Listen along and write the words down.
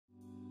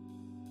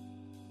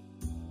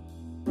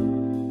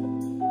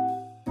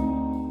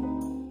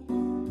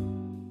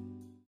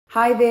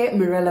Hi there,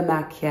 Marilla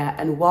Mack here,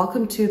 and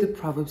welcome to the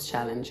Proverbs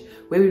Challenge,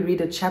 where we read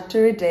a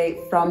chapter a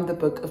day from the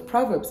book of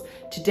Proverbs.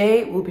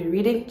 Today, we'll be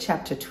reading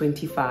chapter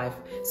 25.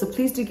 So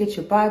please do get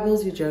your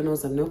Bibles, your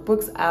journals, and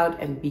notebooks out,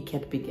 and we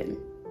can begin.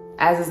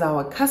 As is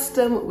our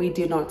custom, we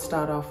do not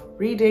start off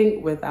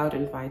reading without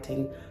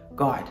inviting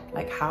God.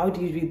 Like, how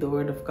do you read the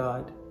Word of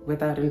God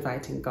without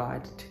inviting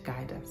God to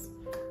guide us?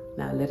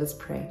 Now, let us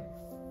pray.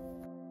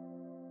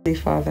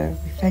 Father,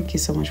 we thank you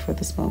so much for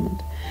this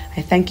moment.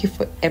 I thank you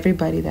for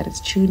everybody that is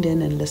tuned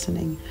in and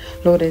listening.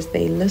 Lord, as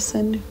they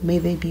listen, may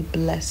they be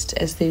blessed.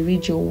 As they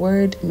read your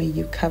word, may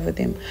you cover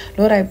them.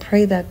 Lord, I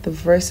pray that the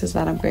verses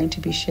that I'm going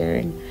to be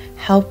sharing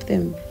help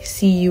them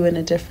see you in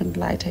a different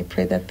light. I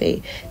pray that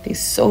they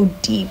sow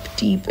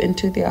deep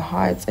into their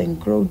hearts and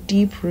grow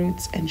deep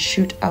roots and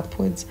shoot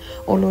upwards.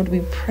 Oh Lord,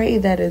 we pray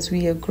that as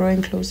we are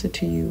growing closer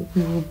to you,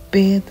 we will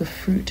bear the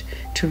fruit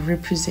to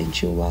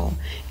represent you well.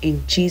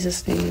 In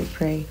Jesus' name we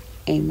pray.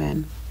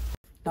 Amen.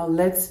 Now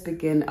let's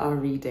begin our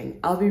reading.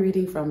 I'll be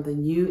reading from the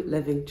New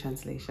Living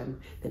Translation.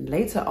 Then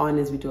later on,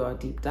 as we do our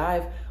deep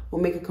dive,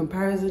 we'll make a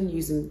comparison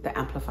using the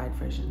Amplified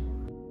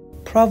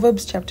Version.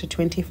 Proverbs chapter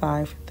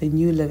 25, the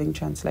New Living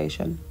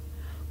Translation.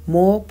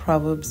 More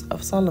Proverbs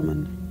of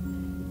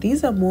Solomon.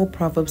 These are more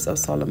Proverbs of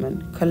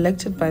Solomon,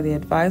 collected by the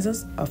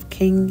advisors of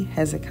King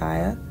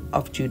Hezekiah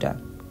of Judah.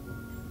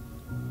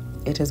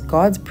 It is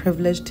God's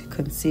privilege to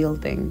conceal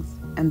things,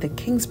 and the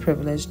king's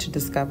privilege to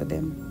discover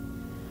them.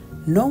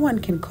 No one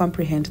can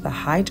comprehend the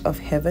height of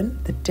heaven,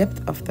 the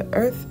depth of the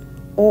earth,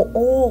 or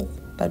all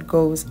that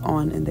goes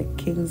on in the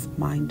king's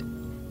mind.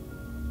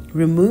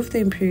 Remove the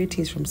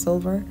impurities from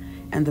silver,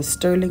 and the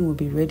sterling will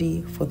be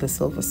ready for the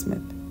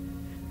silversmith.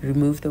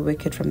 Remove the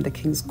wicked from the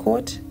king's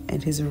court,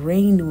 and his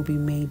reign will be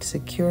made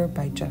secure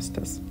by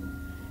justice.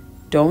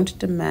 Don't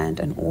demand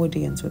an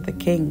audience with the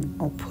king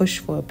or push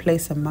for a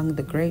place among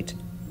the great.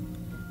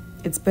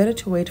 It's better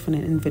to wait for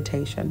an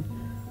invitation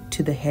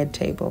to the head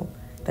table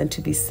than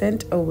to be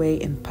sent away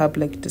in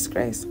public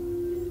disgrace.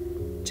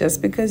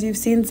 Just because you've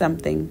seen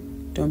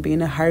something, don't be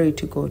in a hurry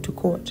to go to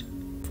court.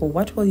 For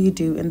what will you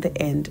do in the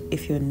end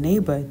if your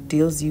neighbor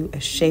deals you a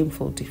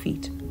shameful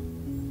defeat?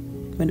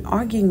 When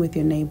arguing with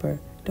your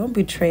neighbor, don't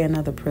betray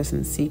another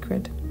person's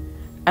secret.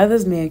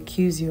 Others may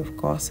accuse you of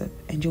gossip,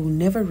 and you will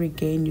never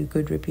regain your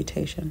good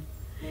reputation.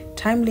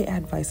 Timely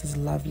advice is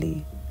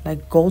lovely,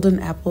 like golden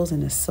apples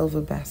in a silver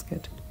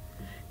basket.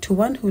 To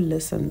one who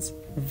listens,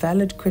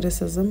 valid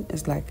criticism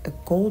is like a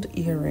gold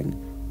earring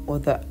or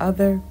the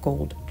other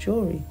gold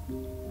jewelry.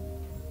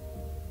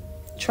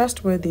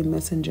 Trustworthy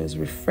messengers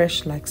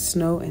refresh like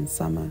snow in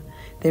summer.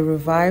 They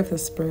revive the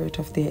spirit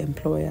of their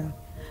employer.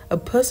 A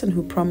person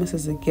who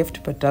promises a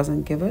gift but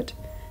doesn't give it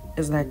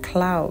is like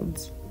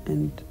clouds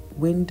and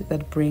wind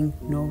that bring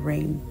no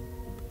rain.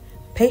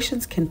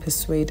 Patience can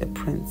persuade a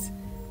prince,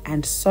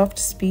 and soft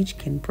speech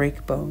can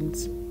break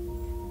bones.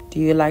 Do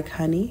you like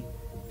honey?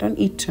 Don't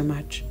eat too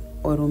much,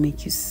 or it will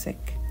make you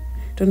sick.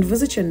 Don't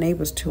visit your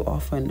neighbors too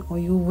often, or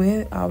you'll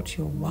wear out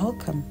your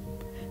welcome.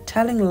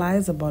 Telling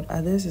lies about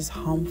others is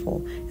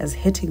harmful as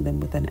hitting them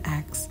with an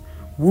axe,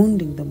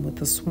 wounding them with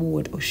a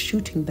sword, or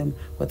shooting them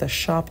with a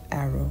sharp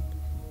arrow.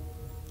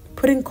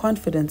 Putting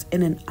confidence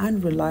in an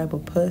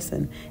unreliable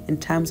person in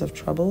times of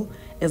trouble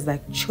is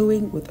like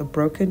chewing with a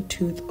broken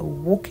tooth or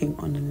walking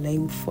on a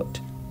lame foot.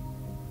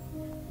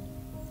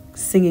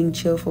 Singing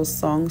cheerful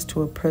songs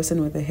to a person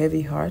with a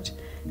heavy heart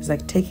is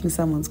like taking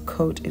someone's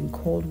coat in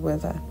cold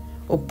weather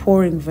or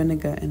pouring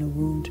vinegar in a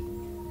wound.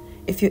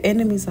 If your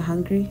enemies are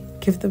hungry,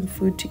 give them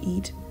food to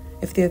eat.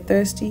 If they are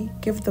thirsty,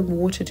 give them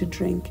water to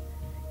drink.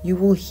 You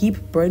will heap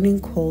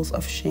burning coals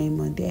of shame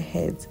on their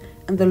heads,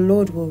 and the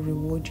Lord will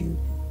reward you.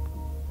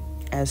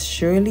 As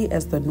surely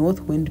as the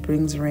north wind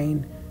brings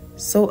rain,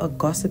 so a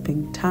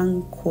gossiping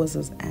tongue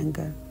causes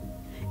anger.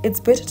 It's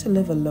better to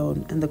live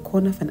alone in the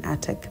corner of an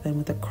attic than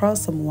with a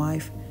quarrelsome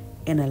wife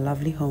in a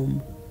lovely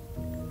home.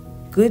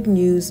 Good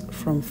news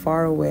from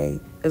far away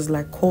is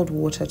like cold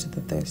water to the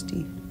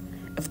thirsty.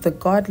 If the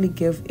godly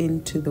give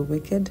in to the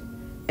wicked,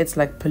 it's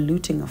like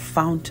polluting a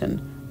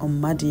fountain or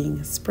muddying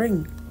a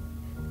spring.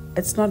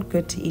 It's not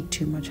good to eat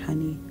too much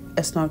honey.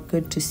 It's not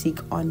good to seek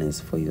honors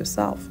for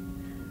yourself.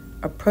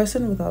 A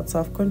person without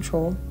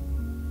self-control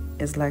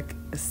is like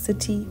a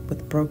city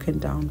with broken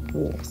down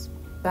walls.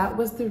 That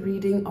was the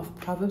reading of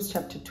Proverbs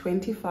chapter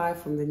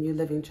 25 from the New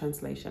Living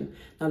Translation.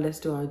 Now let's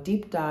do our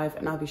deep dive,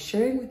 and I'll be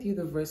sharing with you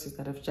the verses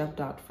that have jumped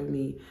out for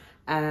me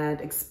and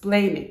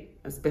explaining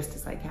as best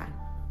as I can.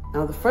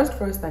 Now the first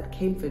verse that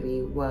came for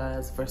me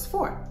was verse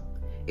 4.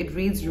 It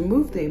reads,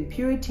 remove the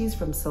impurities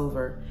from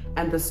silver,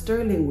 and the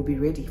sterling will be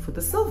ready for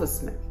the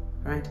silversmith,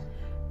 right?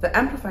 The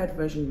Amplified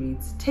Version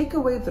reads, take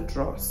away the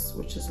dross,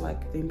 which is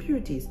like the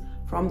impurities,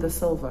 from the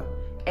silver,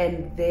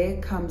 and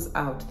there comes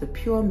out the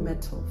pure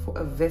metal for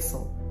a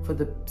vessel for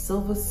the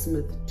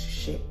silversmith to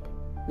shape.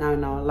 Now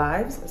in our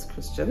lives as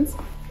Christians,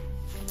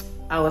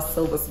 our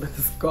silversmith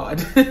is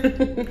God.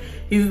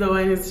 He's the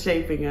one who's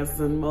shaping us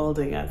and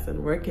molding us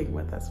and working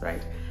with us,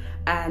 right?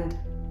 And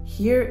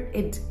here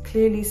it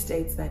clearly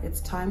states that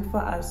it's time for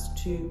us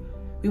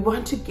we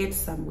want to get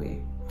somewhere.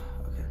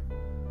 Okay.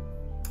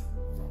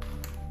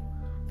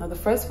 Now, the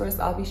first verse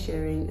I'll be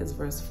sharing is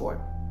verse 4.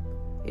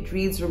 It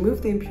reads,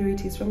 remove the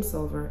impurities from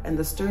silver, and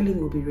the sterling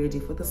will be ready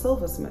for the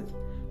silversmith.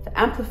 The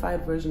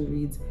Amplified Version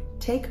reads,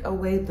 take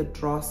away the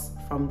dross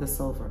from the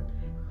silver,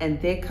 and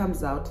there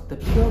comes out the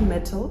pure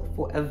metal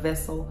for a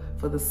vessel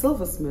for the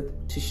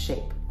silversmith to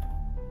shape.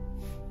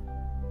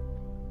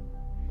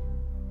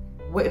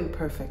 We're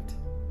imperfect.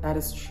 That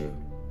is true.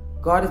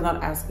 God is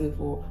not asking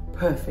for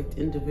perfect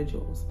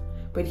individuals.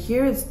 But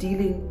here it's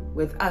dealing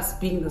with us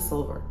being the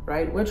silver,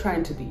 right? We're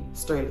trying to be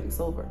sterling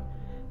silver.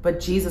 But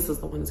Jesus is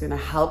the one who's going to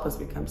help us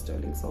become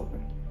sterling silver.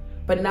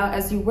 But now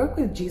as you work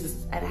with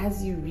Jesus and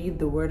as you read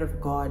the word of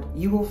God,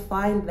 you will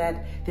find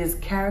that there's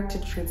character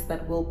traits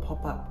that will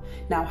pop up.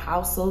 Now,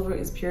 how silver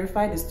is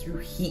purified is through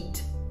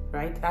heat,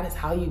 right? That is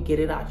how you get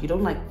it out. You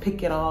don't like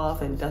pick it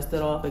off and dust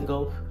it off and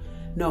go.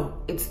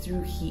 No, it's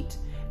through heat.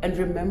 And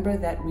remember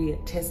that we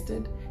are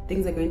tested.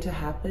 Things are going to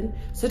happen.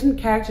 Certain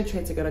character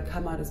traits are going to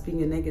come out as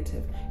being a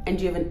negative. And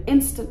you have an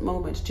instant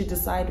moment to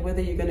decide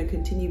whether you're going to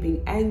continue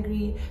being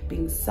angry,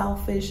 being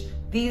selfish.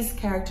 These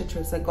character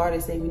traits that God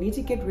is saying, we need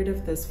to get rid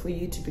of this for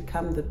you to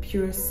become the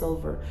pure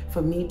silver,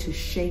 for me to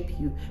shape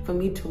you, for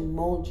me to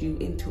mold you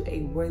into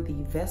a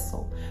worthy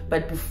vessel.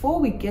 But before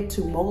we get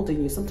to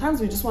molding you,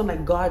 sometimes we just want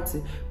like God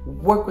to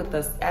work with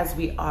us as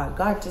we are.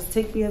 God, just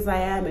take me as I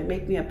am and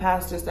make me a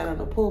pastor, stand on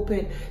a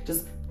pulpit,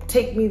 just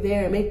take me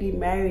there and make me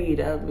married,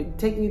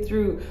 take me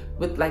through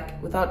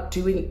without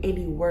doing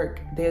any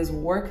work. There's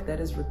work that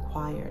is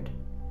required.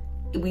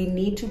 We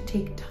need to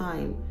take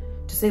time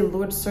to say,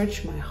 Lord,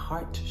 search my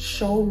heart,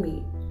 show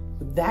me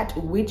that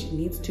which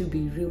needs to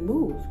be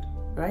removed,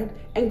 right?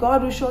 And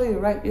God will show you,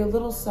 right? You're a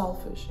little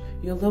selfish,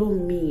 you're a little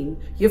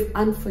mean, you have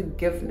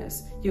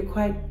unforgiveness, you're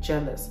quite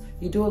jealous,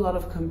 you do a lot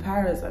of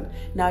comparison.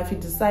 Now, if you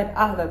decide,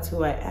 that's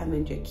who I am,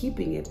 and you're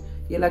keeping it,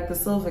 you're like the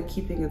silver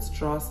keeping its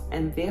dross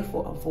and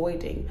therefore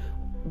avoiding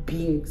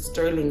being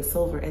sterling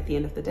silver at the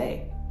end of the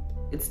day.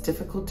 It's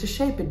difficult to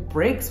shape. It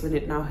breaks when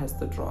it now has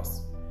the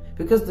dross,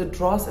 because the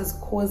dross is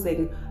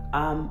causing,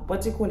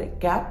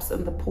 gaps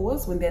in the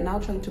pores. When they're now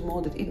trying to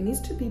mold it, it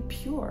needs to be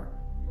pure.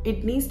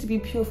 It needs to be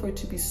pure for it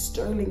to be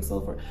sterling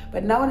silver.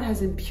 But now it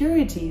has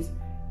impurities.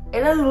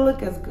 It doesn't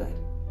look as good.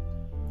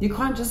 You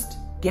can't just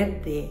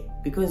get there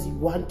because you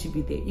want to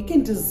be there. You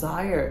can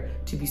desire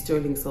to be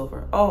sterling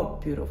silver. Oh,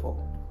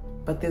 beautiful.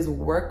 But there's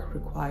work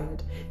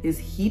required. There's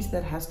heat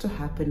that has to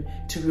happen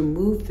to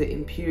remove the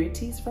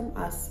impurities from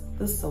us,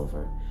 the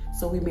silver,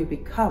 so we may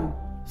become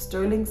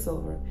sterling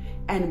silver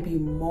and be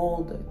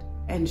molded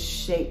and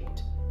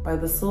shaped by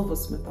the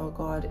silversmith, our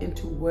God,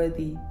 into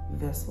worthy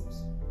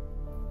vessels.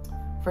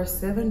 Verse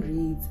 7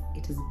 reads,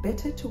 it is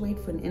better to wait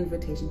for an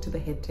invitation to the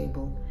head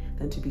table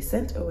than to be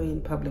sent away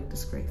in public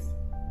disgrace.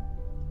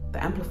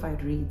 The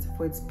Amplified reads,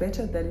 for it's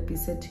better that it be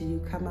said to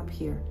you, come up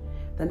here,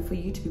 than for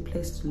you to be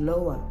placed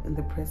lower in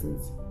the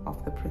presence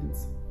of the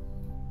prince.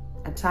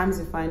 At times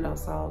we find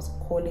ourselves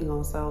calling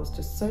ourselves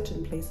to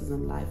certain places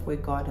in life where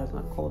God has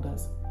not called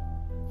us.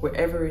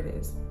 Wherever it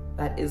is,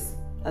 that is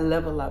a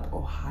level up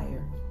or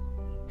higher.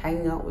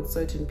 Hanging out with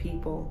certain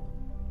people,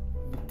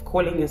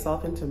 calling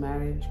yourself into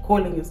marriage,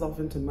 calling yourself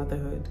into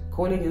motherhood,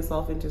 calling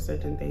yourself into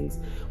certain things,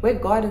 where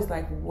God is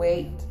like,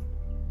 wait,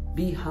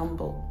 be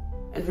humble.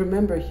 And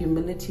remember,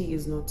 humility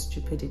is not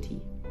stupidity.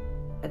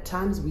 At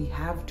times we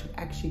have to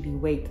actually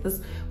wait.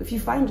 If you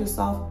find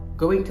yourself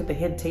going to the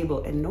head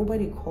table and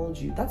nobody called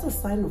you, that's a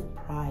sign of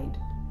pride.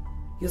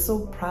 You're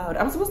so proud.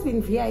 I'm supposed to be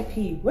in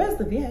VIP. Where's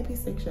the VIP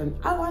section?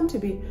 I want to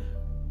be.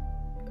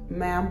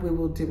 Ma'am, we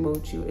will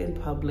demote you in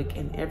public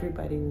and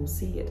everybody will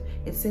see it.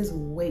 It says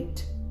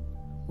wait.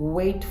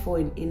 Wait for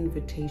an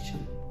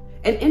invitation.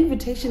 An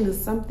invitation is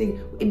something,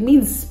 it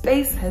means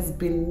space has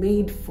been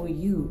made for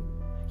you.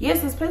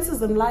 Yes, there's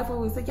places in life where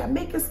we say, yeah,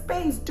 make a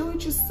space, do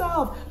it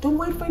yourself. Don't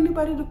wait for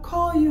anybody to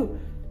call you.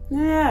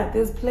 Yeah,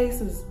 there's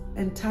places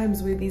and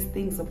times where these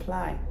things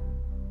apply.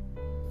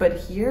 But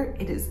here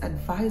it is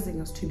advising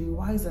us to be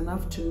wise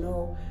enough to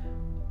know,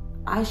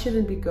 I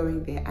shouldn't be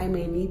going there. I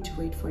may need to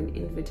wait for an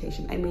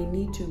invitation. I may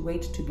need to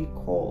wait to be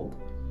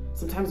called.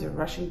 Sometimes you're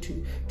rushing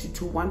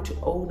to want to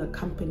own a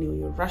company, or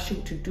you're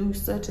rushing to do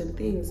certain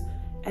things.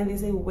 And they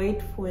say,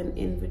 wait for an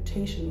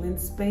invitation. When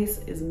space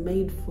is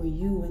made for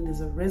you, when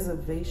there's a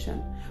reservation,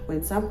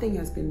 when something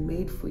has been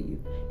made for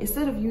you,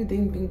 instead of you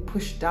then being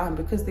pushed down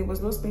because there was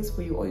no space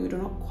for you or you do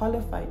not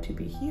qualify to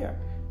be here,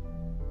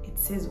 it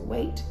says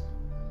wait.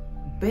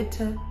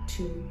 Better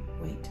to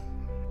wait.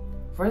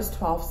 Verse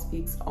 12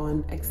 speaks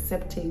on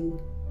accepting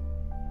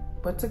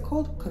what's it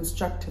called?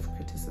 Constructive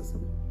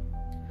criticism.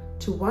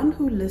 To one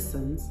who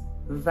listens,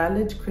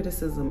 valid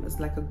criticism is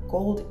like a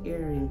gold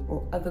earring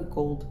or other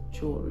gold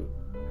jewelry.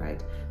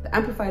 Right? The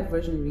Amplified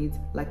Version reads,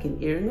 like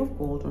an earring of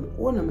gold or an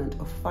ornament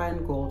of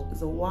fine gold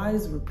is a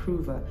wise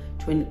reprover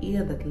to an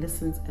ear that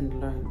listens and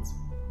learns.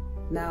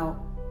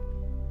 Now,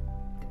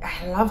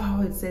 I love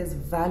how it says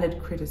valid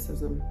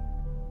criticism.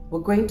 We're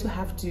going to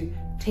have to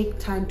take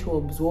time to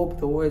absorb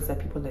the words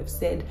that people have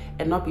said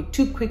and not be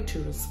too quick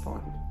to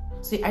respond.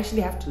 So you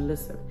actually have to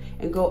listen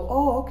and go,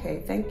 oh,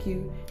 okay, thank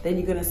you. Then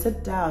you're going to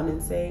sit down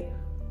and say,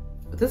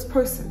 this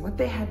person, what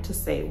they had to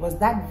say, was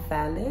that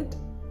valid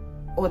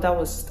or that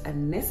was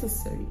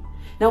unnecessary?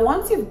 Now,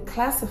 once you've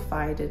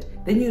classified it,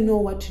 then you know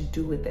what to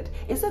do with it.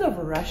 Instead of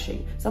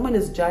rushing, someone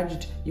has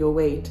judged your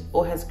weight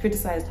or has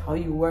criticized how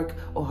you work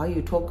or how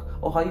you talk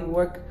or how you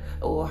work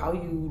or how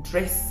you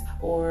dress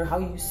or how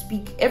you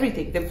speak,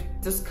 everything. They've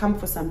just come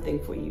for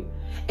something for you.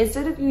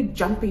 Instead of you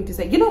jumping to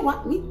say, you know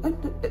what, me?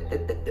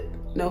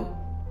 No,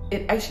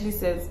 it actually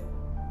says,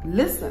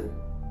 listen,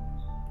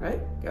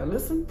 right? You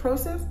listen,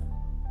 process.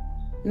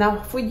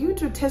 Now, for you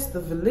to test the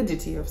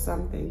validity of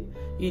something,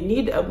 you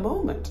need a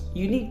moment,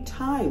 you need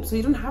time. So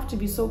you don't have to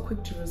be so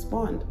quick to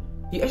respond.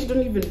 You actually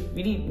don't even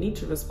really need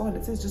to respond.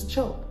 It says just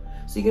chill.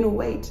 So you're gonna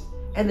wait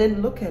and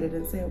then look at it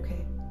and say,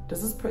 okay,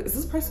 is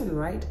this person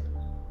right?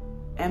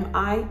 Am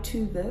I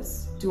to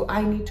this? Do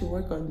I need to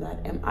work on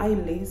that? Am I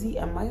lazy?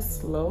 Am I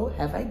slow?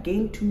 Have I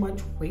gained too much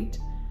weight?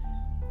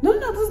 No,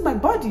 this is my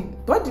body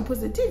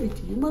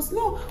positivity. You must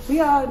know we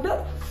are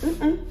not.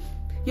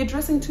 You're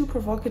dressing too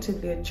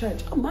provocatively at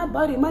church. Oh, my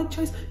body, my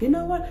choice. You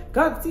know what?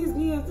 God sees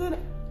me as it.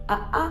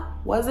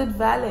 Was it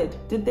valid?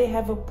 Did they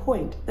have a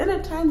point? Then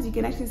at times you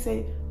can actually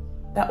say,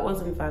 that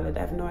wasn't valid. I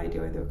have no idea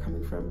where they were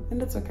coming from.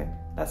 And that's okay.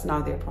 That's now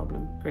their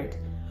problem. Great.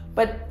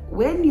 But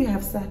when you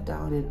have sat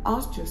down and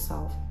asked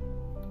yourself,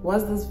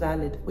 was this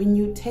valid? When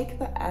you take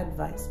the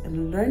advice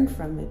and learn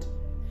from it,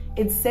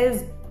 it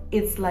says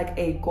it's like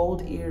a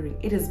gold earring.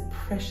 It is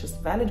precious.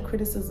 Valid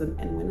criticism.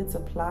 And when it's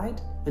applied,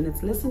 when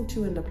it's listened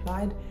to and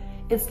applied,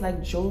 it's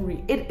like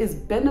jewelry. It is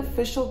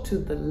beneficial to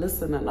the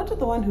listener, not to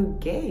the one who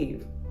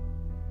gave.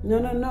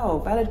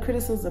 No. Valid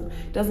criticism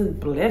doesn't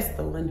bless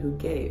the one who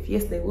gave.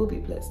 Yes, they will be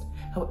blessed.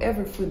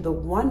 However, for the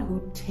one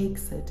who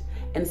takes it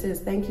and says,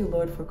 thank you,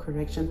 Lord, for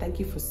correction. Thank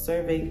you for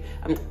serving.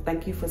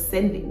 Thank you for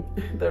sending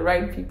the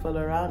right people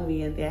around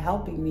me and they're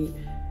helping me.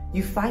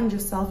 You find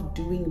yourself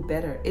doing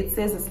better. It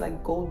says it's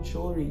like gold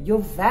jewelry. Your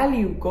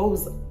value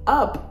goes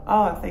up.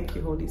 Thank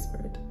you, Holy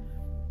Spirit.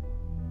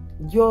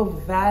 Your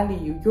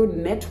value, your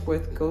net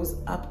worth goes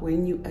up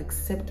when you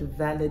accept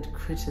valid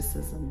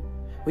criticism.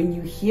 When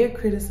you hear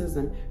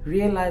criticism,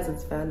 realize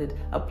it's valid,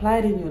 apply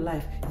it in your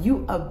life,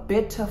 you are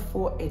better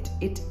for it.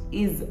 It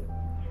is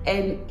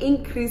an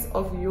increase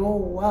of your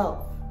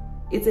wealth.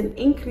 It's an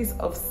increase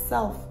of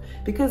self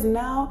because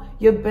now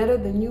you're better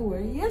than you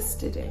were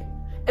yesterday.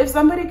 If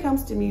somebody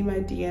comes to me in my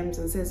DMs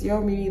and says,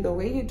 yo, Mimi, the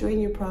way you're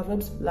doing your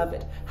Proverbs, love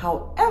it.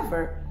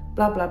 However,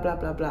 blah, blah, blah,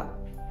 blah, blah.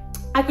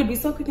 I could be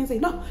so quick and say,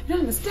 no, you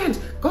don't understand.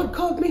 God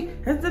called me.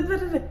 Instead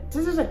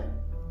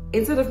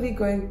of me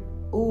going,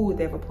 oh,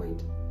 they have a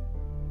point.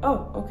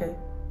 Oh, okay.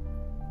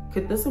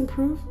 Could this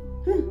improve?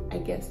 I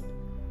guess.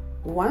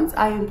 Once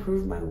I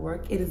improve my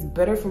work, it is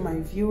better for my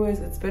viewers.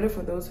 It's better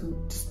for those who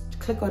just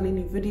click on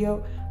any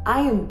video.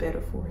 I am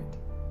better for it.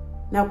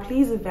 Now,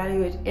 please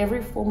evaluate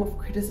every form of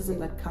criticism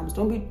that comes.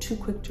 Don't be too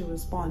quick to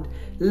respond.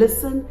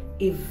 Listen,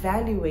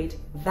 evaluate,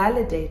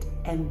 validate,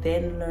 and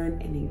then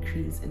learn and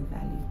increase in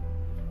value.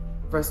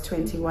 Verse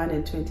 21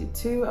 and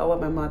 22 are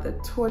what my mother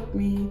taught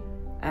me,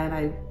 and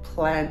I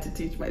plan to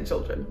teach my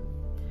children.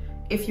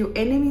 If your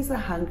enemies are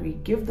hungry,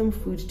 give them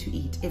food to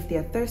eat. If they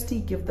are thirsty,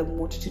 give them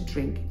water to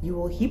drink. You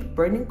will heap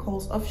burning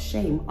coals of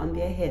shame on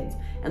their heads,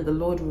 and the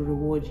Lord will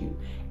reward you.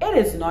 It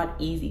is not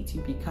easy to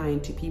be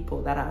kind to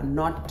people that are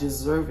not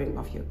deserving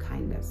of your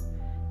kindness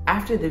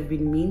after they've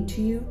been mean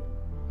to you.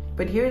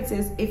 But here it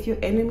says, if your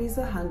enemies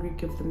are hungry,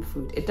 give them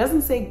food. It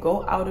doesn't say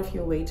go out of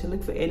your way to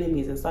look for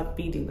enemies and start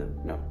feeding them.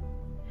 No.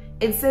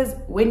 It says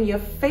when you're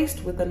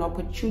faced with an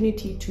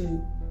opportunity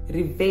to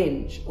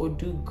revenge or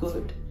do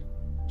good,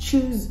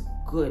 choose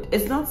good.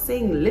 It's not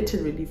saying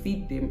literally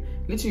feed them,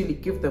 literally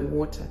give them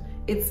water.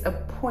 It's a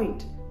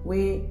point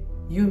where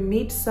you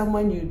meet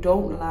someone you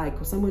don't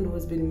like or someone who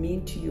has been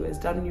mean to you, has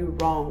done you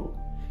wrong.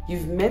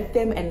 You've met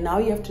them and now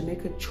you have to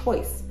make a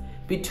choice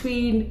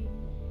between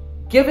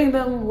giving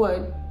them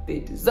what they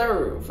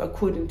deserve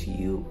according to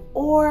you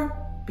or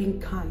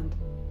being kind.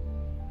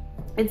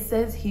 It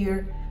says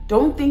here,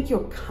 don't think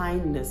your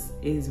kindness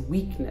is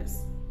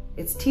weakness.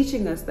 It's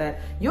teaching us that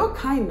your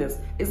kindness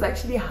is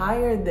actually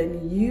higher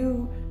than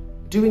you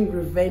doing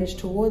revenge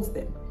towards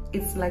them.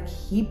 It's like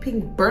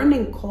heaping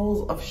burning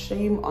coals of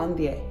shame on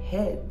their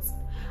heads.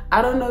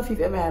 I don't know if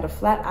you've ever had a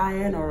flat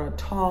iron or a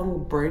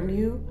tong burn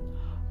you,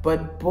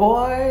 but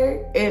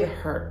boy, it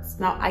hurts.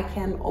 Now, I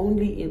can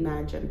only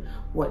imagine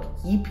what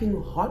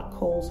heaping hot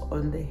coals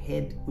on the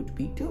head would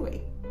be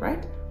doing,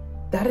 right?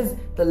 That is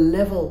the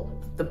level,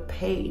 the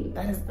pain,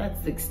 that's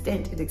the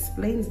extent. It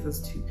explains this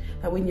too,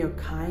 that when you're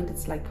kind,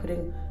 it's like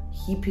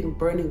heaping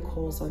burning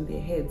coals on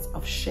their heads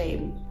of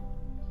shame.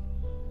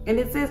 And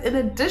it says, in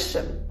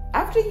addition,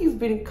 after you've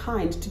been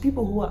kind to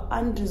people who are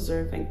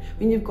undeserving,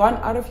 when you've gone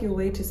out of your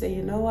way to say,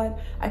 you know what,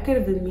 I could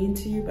have been mean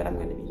to you, but I'm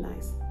going to be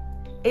nice.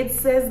 It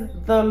says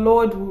the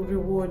Lord will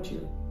reward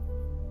you.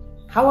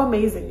 How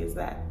amazing is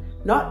that?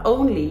 Not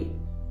only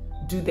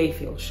do they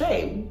feel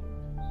shame,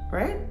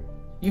 right?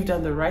 You've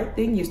done the right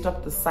thing. You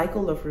stopped the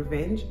cycle of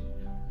revenge.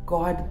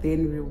 God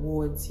then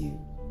rewards you.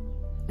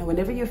 Now,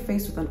 whenever you're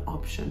faced with an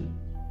option,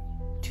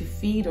 to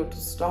feed or to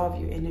starve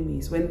your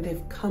enemies, when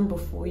they've come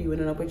before you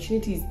and an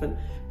opportunity has been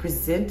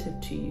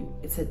presented to you,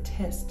 it's a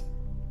test.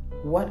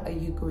 What are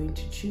you going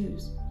to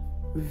choose?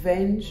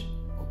 Revenge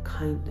or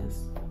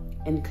kindness?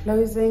 In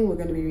closing, we're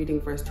going to be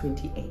reading verse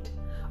 28.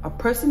 A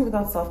person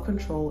without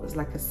self-control is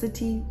like a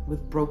city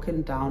with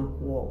broken down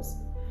walls.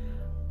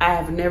 I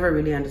have never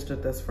really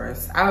understood this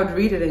verse. I would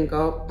read it and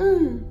go,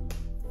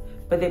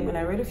 But then when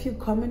I read a few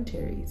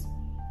commentaries,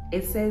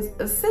 it says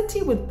a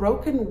city with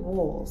broken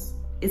walls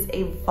is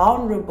a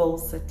vulnerable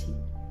city.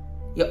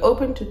 You're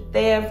open to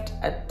theft,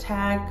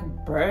 attack,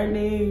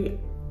 burning,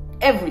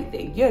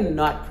 everything. You're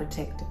not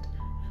protected.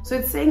 So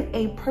it's saying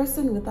a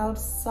person without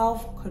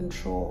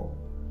self-control,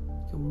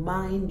 your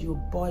mind, your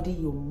body,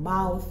 your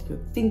mouth, your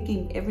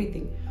thinking,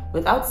 everything,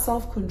 without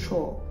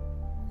self-control,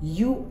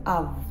 you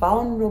are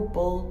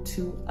vulnerable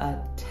to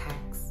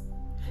attacks.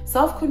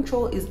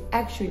 Self-control is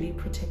actually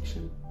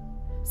protection.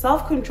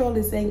 Self-control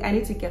is saying, I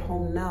need to get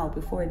home now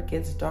before it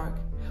gets dark,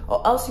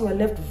 or else you are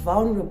left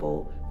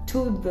vulnerable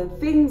to the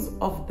things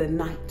of the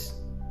night.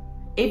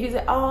 If you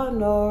say, oh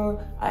no,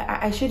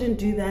 I shouldn't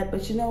do that,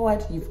 but you know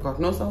what? You've got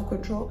no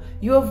self-control.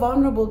 You are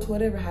vulnerable to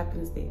whatever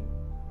happens there.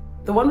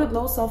 The one with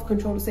no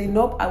self-control to say,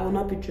 nope, I will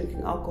not be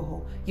drinking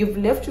alcohol. You've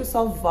left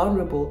yourself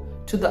vulnerable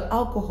to the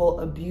alcohol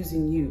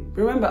abusing you.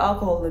 Remember,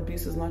 alcohol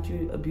abuse is not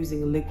you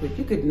abusing a liquid.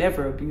 You could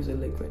never abuse a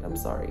liquid, I'm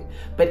sorry.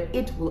 But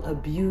it will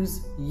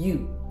abuse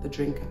you, the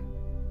drinker.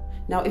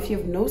 Now, if you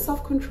have no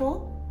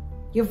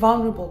self-control, you're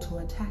vulnerable to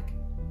attack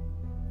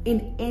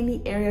in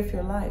any area of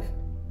your life.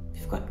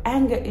 If you've got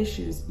anger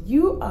issues,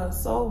 you are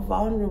so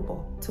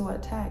vulnerable to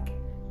attack.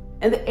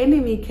 And the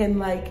enemy can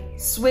like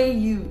sway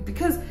you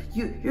because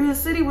you're a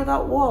city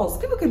without walls.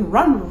 People can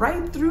run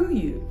right through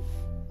you.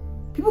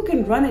 People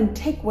can run and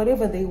take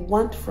whatever they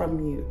want from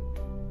you.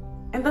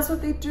 And that's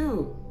what they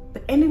do.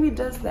 The enemy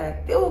does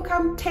that. They will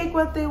come take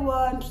what they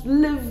want,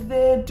 live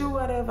there, do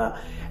whatever.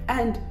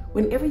 And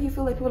whenever you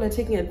feel like people are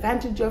taking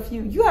advantage of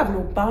you, you have no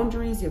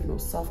boundaries, you have no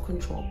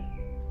self-control.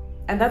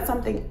 And that's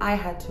something I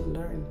had to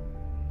learn.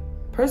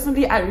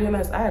 Personally, I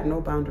realized I had no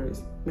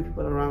boundaries with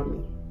people around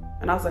me.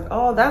 And I was like,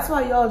 oh, that's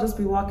why y'all just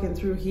be walking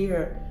through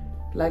here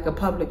like a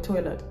public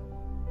toilet.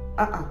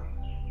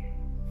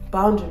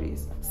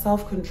 Boundaries,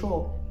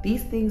 self-control,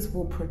 these things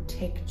will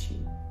protect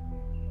you.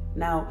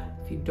 Now,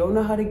 if you don't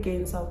know how to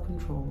gain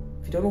self-control,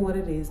 if you don't know what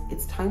it is,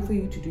 it's time for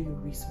you to do your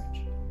research.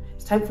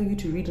 It's time for you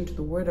to read into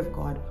the Word of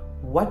God.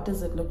 What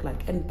does it look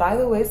like? And by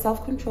the way,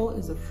 self-control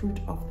is a fruit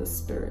of the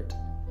Spirit.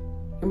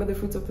 Remember the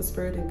fruits of the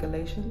Spirit in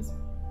Galatians?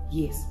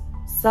 Yes,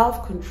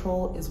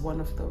 self-control is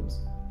one of those.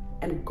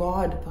 And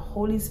God, the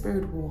Holy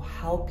Spirit, will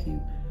help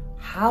you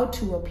how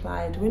to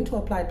apply it, when to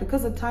apply it.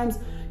 Because at times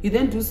you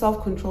then do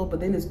self-control, but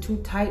then it's too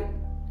tight.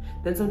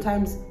 Then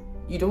sometimes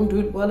you don't do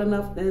it well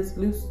enough, then it's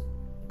loose.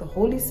 The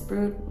Holy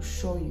Spirit will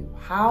show you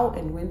how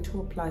and when to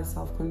apply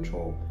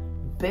self-control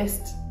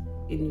best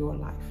in your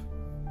life.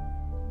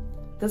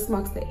 This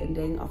marks the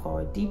ending of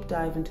our deep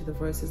dive into the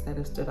verses that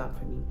have stood out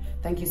for me.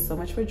 Thank you so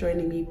much for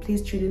joining me.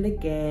 Please tune in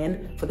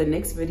again for the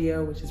next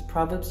video, which is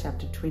Proverbs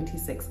chapter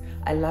 26.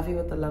 I love you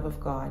with the love of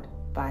God.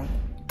 Bye.